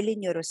 That's early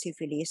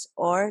neurosyphilis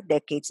or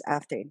decades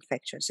after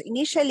infection. So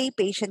initially,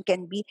 patient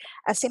can be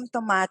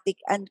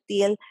asymptomatic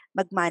until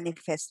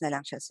magmanifest na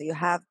lang siya. So you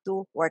have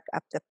to work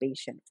up the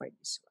patient for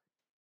this one.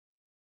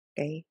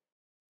 Okay?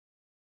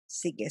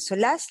 Sige. So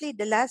lastly,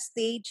 the last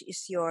stage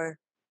is your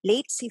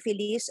late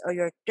syphilis or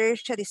your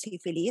tertiary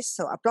syphilis.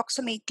 So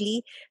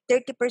approximately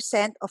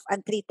 30% of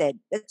untreated.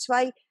 That's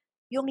why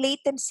yung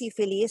latent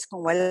syphilis,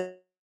 kung wala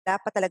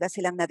pa talaga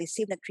silang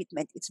na-receive na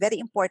treatment, it's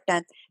very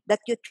important that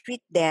you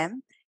treat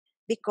them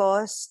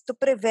because to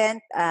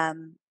prevent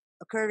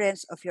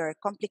occurrence of your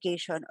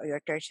complication or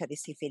your tertiary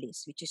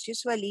syphilis, which is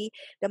usually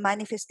the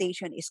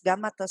manifestation is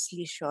gummatous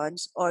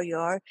lesions or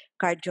your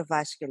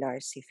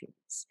cardiovascular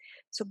syphilis.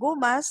 So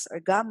GUMAS or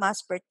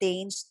gammas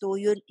pertains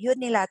to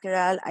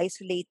unilateral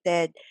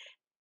isolated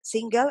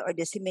single or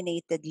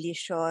disseminated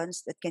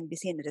lesions that can be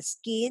seen in the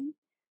skin,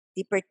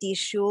 deeper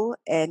tissue,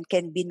 and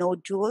can be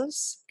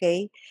nodules.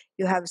 Okay,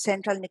 you have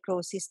central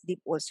necrosis,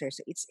 deep ulcers.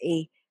 So it's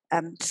a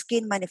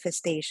skin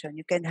manifestation.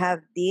 You can have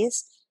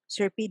these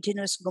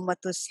serpiginous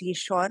gummatous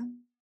lesions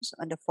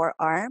on the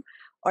forearm,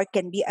 or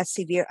can be as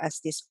severe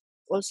as this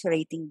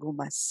ulcerating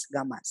gammas.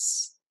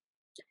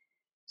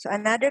 So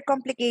another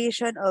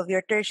complication of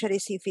your tertiary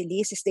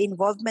syphilis is the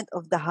involvement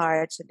of the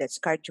heart. So that's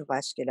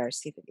cardiovascular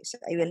syphilis.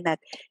 I will not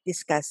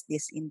discuss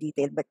this in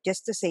detail, but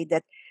just to say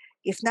that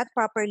if not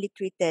properly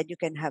treated, you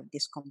can have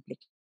this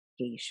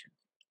complication.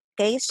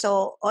 Okay,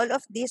 so all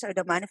of these are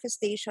the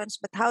manifestations,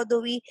 but how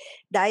do we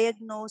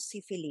diagnose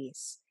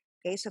syphilis?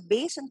 Okay, so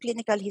based on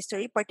clinical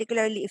history,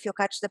 particularly if you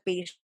catch the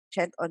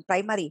patient on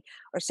primary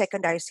or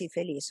secondary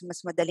syphilis,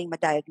 mas madaling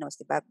ma-diagnose,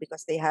 diba?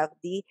 Because they have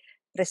the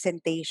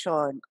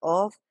presentation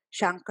of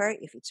chancre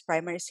if it's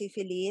primary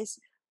syphilis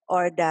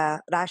or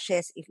the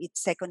rashes if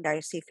it's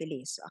secondary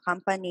syphilis,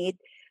 accompanied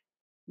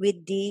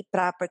with the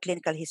proper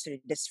clinical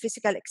history. That's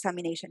physical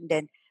examination,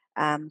 then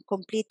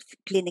complete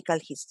clinical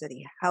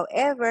history.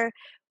 However,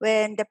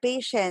 when the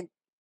patient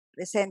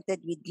presented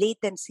with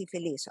latent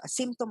syphilis, so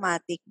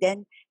asymptomatic,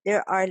 then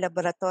there are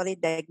laboratory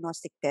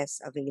diagnostic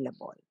tests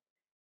available.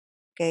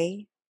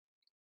 Okay,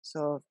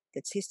 so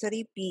that's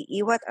history.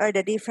 PE. What are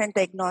the different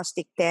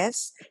diagnostic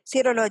tests?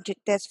 Serologic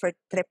tests for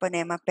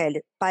Treponema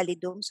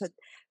pallidum. So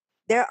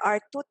there are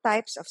two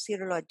types of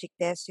serologic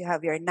tests. You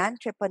have your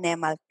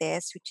non-treponemal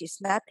test, which is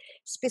not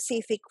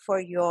specific for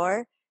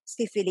your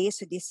syphilis.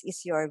 So this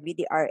is your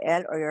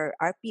VDRL or your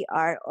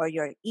RPR or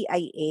your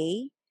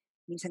EIA.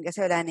 Minsan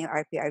kasi wala na yung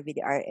RPR,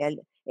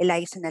 VDRL.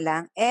 ELISA na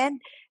lang. And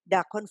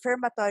the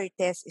confirmatory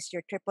test is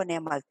your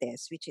treponemal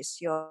test, which is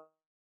your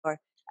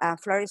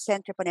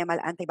fluorescent treponemal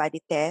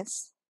antibody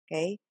test.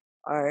 Okay?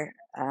 Or,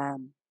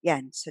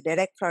 yan. So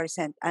direct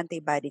fluorescent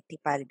antibody T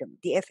pallidum,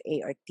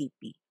 DFA or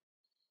TP.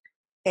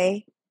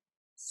 Okay?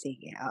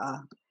 Sige,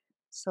 oo.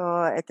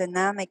 So, ito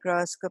na,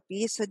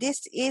 microscopy. So,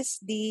 this is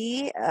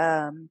the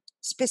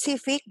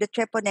specific, the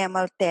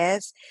treponemal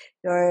test,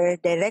 your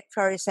direct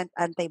fluorescent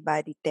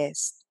antibody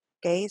test.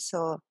 Okay,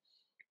 sige,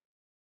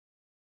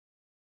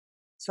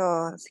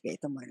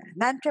 ito muna.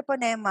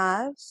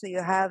 Non-treponemal, so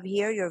you have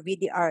here your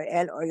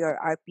VDRL or your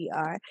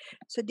RPR.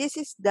 So, this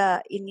is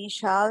the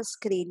initial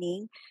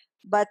screening,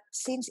 but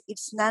since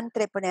it's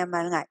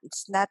non-treponemal nga,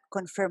 it's not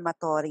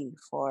confirmatory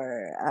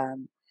for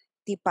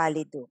T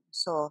pallidum.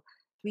 So,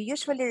 we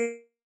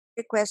usually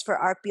request for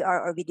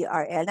RPR or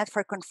VDRL, not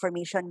for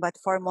confirmation, but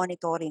for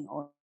monitoring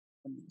only.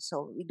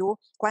 So, we do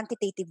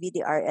quantitative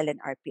VDRL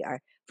and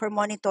RPR for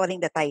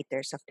monitoring the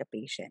titers of the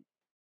patient.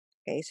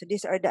 Okay, so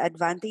these are the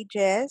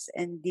advantages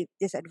and the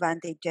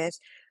disadvantages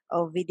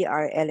of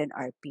VDRL and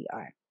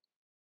RPR.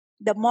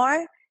 The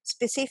more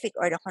specific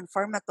or the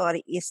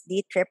confirmatory is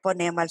the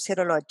treponemal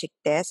serologic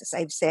test. As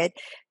I've said,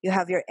 you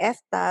have your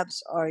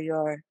F-tabs or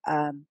your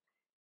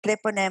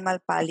treponemal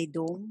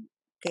pallidum,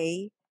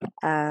 okay,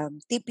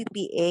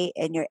 TPPA,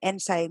 and your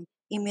enzyme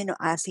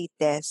immunoassay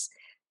test,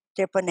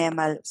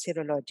 treponemal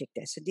serologic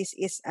test. So this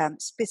is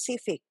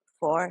specific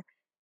for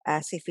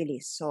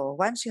syphilis. So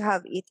once you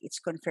have it, it's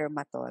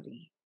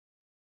confirmatory.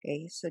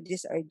 Okay, so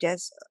these are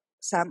just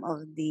some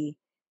of the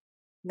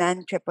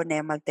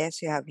non-treponemal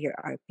tests. You have your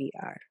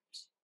RPR.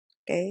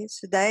 Okay,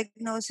 so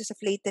diagnosis of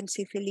latent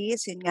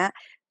syphilis, yun nga.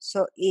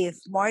 So if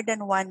more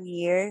than 1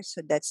 year,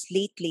 so that's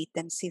late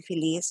latent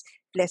syphilis,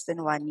 less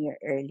than 1 year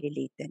early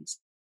latent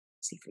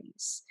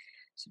syphilis.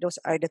 So those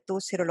are the two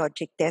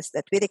serologic tests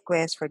that we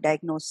request for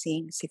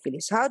diagnosing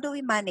syphilis. How do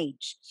we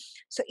manage?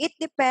 So it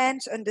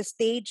depends on the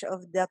stage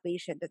of the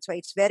patient. That's why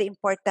it's very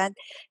important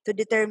to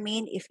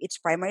determine if it's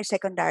primary,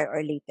 secondary,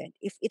 or latent.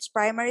 If it's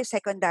primary,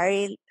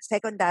 secondary,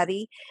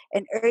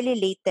 and early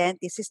latent,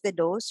 this is the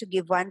dose. You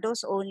give one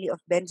dose only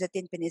of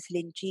benzathine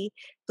penicillin G,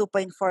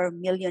 2.4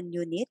 million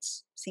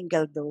units,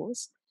 single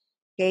dose.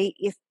 Okay,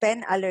 if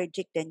pen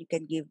allergic, then you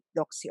can give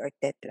doxy or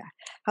tetra.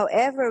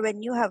 However,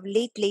 when you have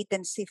late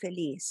latent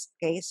syphilis,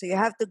 okay, so you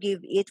have to give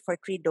it for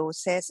 3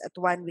 doses at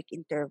 1 week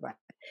interval.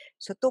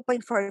 So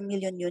 2.4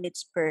 million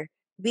units per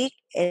week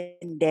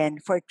and then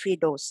for 3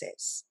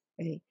 doses.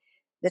 Okay.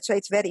 That's why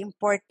it's very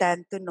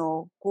important to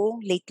know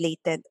kung late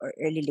latent or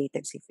early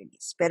latent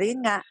syphilis. Pero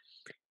yun nga,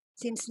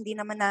 since hindi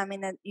naman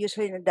namin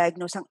usually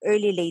na-diagnose ang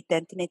early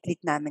latent,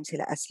 tinitreat namin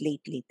sila as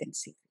late latent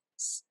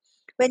syphilis.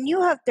 When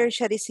you have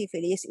tertiary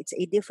syphilis, it's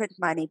a different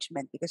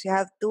management because you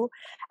have to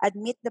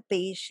admit the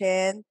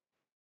patient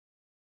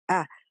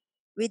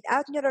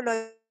without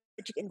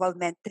neurologic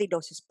involvement, 3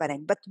 doses pa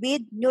rin. But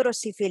with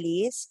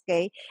neurosyphilis,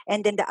 okay,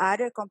 and then the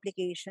other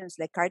complications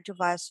like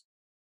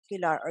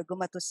cardiovascular or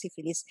gummatous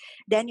syphilis,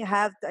 then you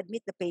have to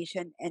admit the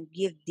patient and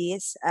give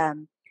this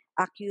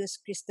aqueous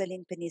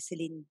crystalline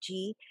penicillin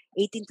G,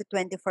 18 to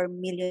 24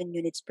 million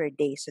units per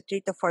day. So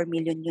 3 to 4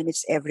 million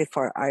units every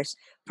 4 hours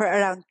for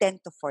around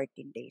 10 to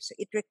 14 days. So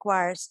it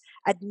requires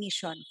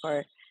admission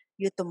for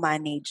you to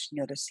manage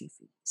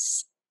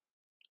neurosyphilis.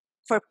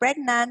 For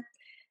pregnant,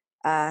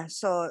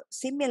 so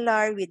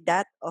similar with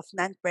that of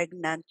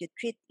non-pregnant, you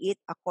treat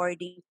it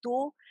according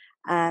to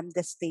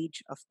the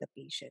stage of the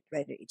patient,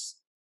 whether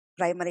it's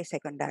primary,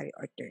 secondary,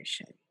 or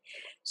tertiary.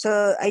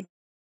 So I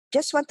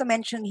just want to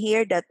mention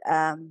here that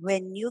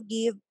when you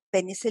give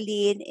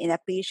penicillin in a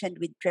patient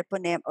with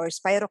treponema or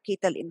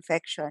spirochetal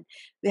infection,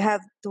 we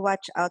have to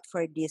watch out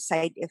for the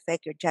side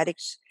effect, your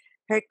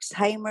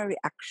Herxheimer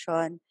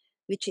reaction,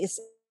 which is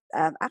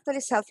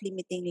actually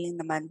self-limiting lang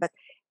naman, but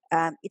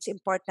it's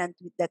important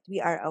that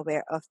we are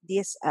aware of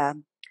this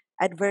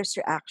adverse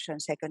reaction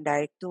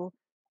secondary to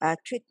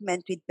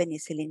treatment with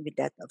penicillin with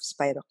that of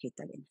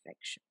spirochetal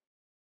infection.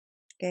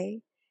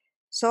 Okay.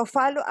 So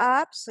follow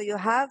up. So you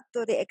have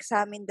to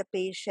re-examine the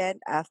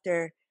patient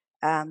after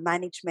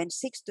management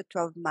 6 to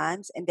 12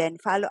 months, and then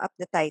follow up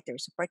the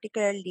titers. So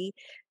particularly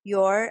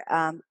your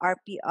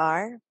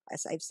RPR,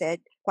 as I've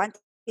said,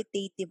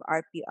 quantitative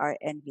RPR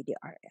and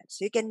VDRL.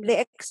 So you can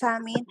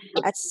re-examine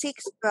at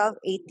 6, 12,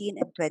 18,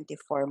 and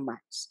 24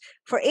 months.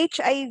 For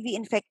HIV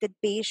infected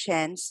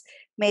patients,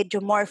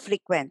 medyo more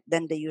frequent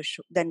than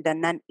the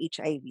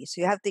non-HIV.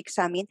 So you have to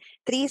examine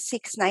 3,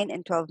 6, 9,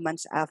 and 12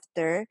 months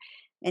after.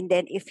 And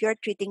then if you're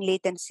treating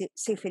latent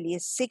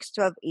syphilis, 6,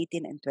 12,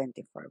 18, and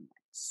 24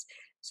 months.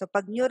 So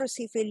pag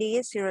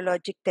neurosyphilis,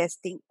 serologic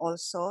testing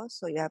also.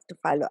 So you have to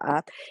follow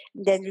up.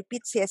 And then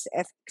repeat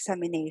CSF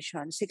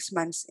examination, 6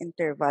 months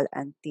interval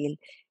until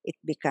it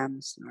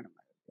becomes normal.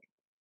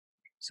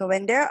 So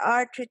when there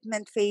are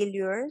treatment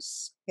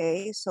failures,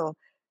 okay, so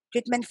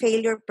treatment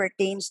failure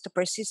pertains to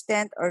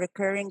persistent or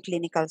recurring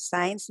clinical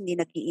signs, hindi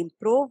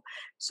nag-i-improve.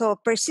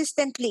 So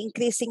persistently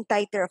increasing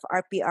titer of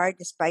RPR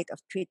despite of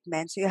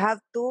treatment. So you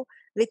have to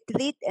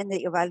retreat and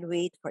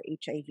reevaluate for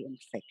HIV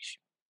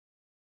infection.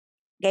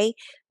 Okay,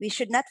 we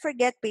should not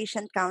forget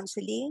patient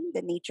counseling,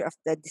 the nature of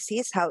the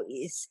disease, how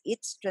is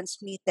it's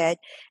transmitted,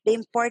 the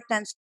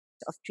importance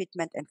of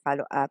treatment and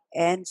follow-up,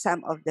 and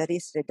some of the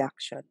risk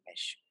reduction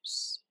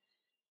measures.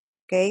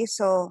 Okay,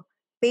 so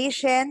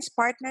patients,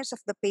 partners of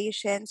the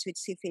patients with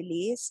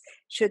syphilis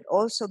should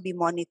also be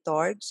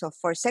monitored. So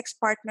for sex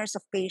partners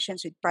of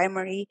patients with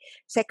primary,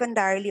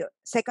 secondary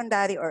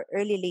or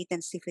early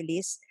latent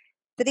syphilis,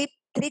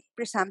 treat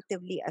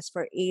presumptively as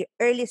for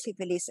early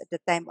syphilis at the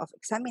time of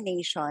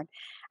examination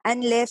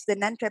unless the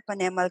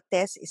non-treponemal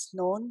test is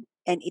known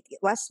and it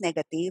was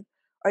negative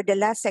or the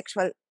last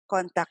sexual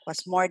contact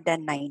was more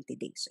than 90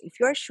 days. So if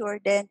you're sure,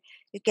 then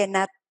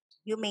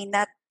you may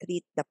not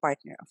treat the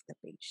partner of the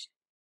patient.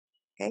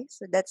 Okay,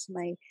 so that's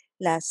my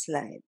last slide.